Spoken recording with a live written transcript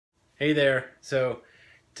Hey there. So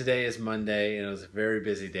today is Monday and it was a very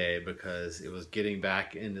busy day because it was getting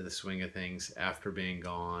back into the swing of things after being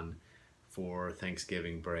gone for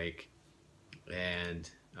Thanksgiving break. And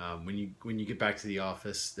when you get back to the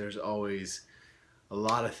office, there's always a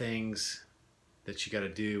lot of things that you got to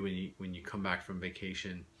do when you come back from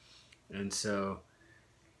vacation. And so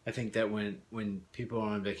I think that when people are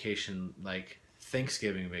on vacation, like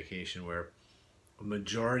Thanksgiving vacation, where a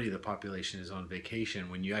majority of the population is on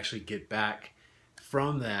vacation, when you actually get back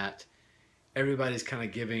from that, everybody's kind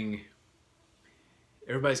of giving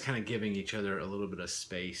each other a little bit of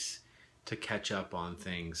space to catch up on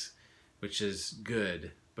things, which is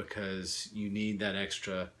good because you need that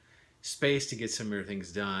extra space to get some of your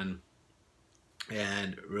things done.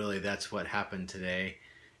 And really that's what happened today.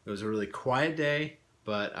 It was a really quiet day,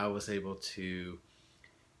 but I was able to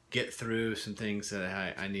get through some things that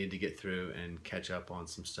I needed to get through and catch up on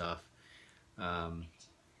some stuff.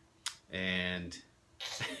 And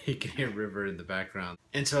you can hear River in the background.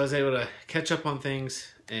 And so I was able to catch up on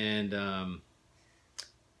things and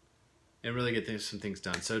really get some things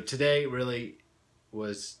done. So today really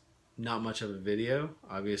was not much of a video,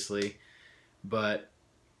 obviously, but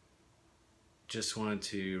just wanted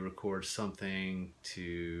to record something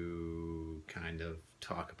to kind of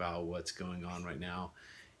talk about what's going on right now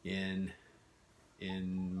in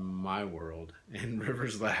my world. And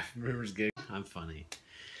River's giggling. I'm funny.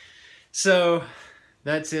 So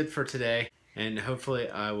that's it for today, and hopefully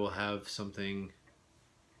I will have something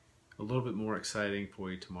a little bit more exciting for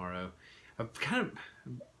you tomorrow. I'm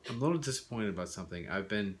a little disappointed about something.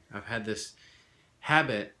 I've had this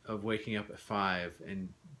habit of waking up at 5 and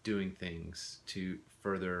doing things to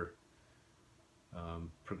further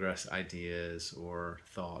progress ideas or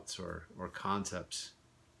thoughts or concepts.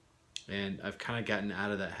 And I've kind of gotten out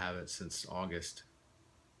of that habit since August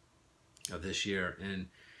of this year. And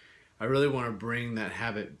I really want to bring that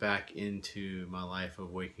habit back into my life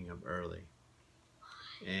of waking up early.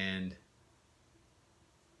 And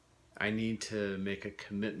I need to make a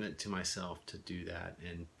commitment to myself to do that.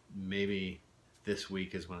 And maybe this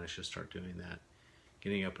week is when I should start doing that.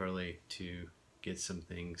 Getting up early to get some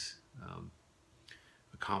things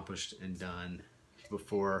accomplished and done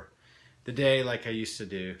before the day, like I used to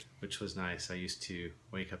do, which was nice. I used to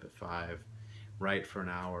wake up at 5, write for an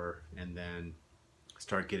hour, and then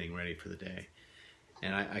start getting ready for the day.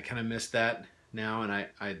 And I kind of miss that now, and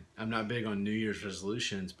I'm not big on New Year's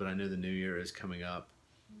resolutions, but I know the new year is coming up,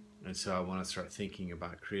 and so I want to start thinking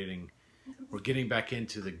about creating or getting back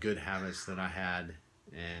into the good habits that I had.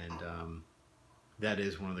 And that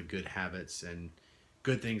is one of the good habits and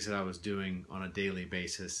good things that I was doing on a daily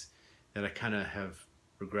basis that I kind of have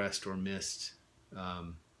regressed or missed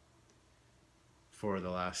for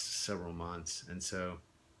the last several months. And so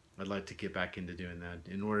I'd like to get back into doing that.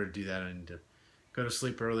 In order to do that, I need to go to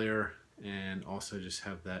sleep earlier and also just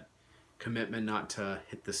have that commitment not to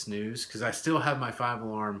hit the snooze, because I still have my 5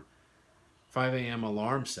 a.m.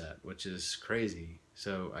 alarm set, which is crazy.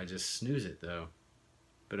 So I just snooze it though.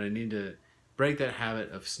 But I need to break that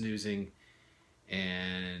habit of snoozing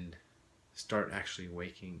and start actually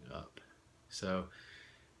waking up. So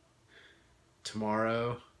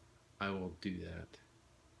tomorrow I will do that.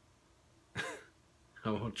 I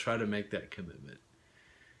will try to make that commitment.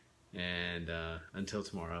 And until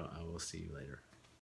tomorrow, I will see you later.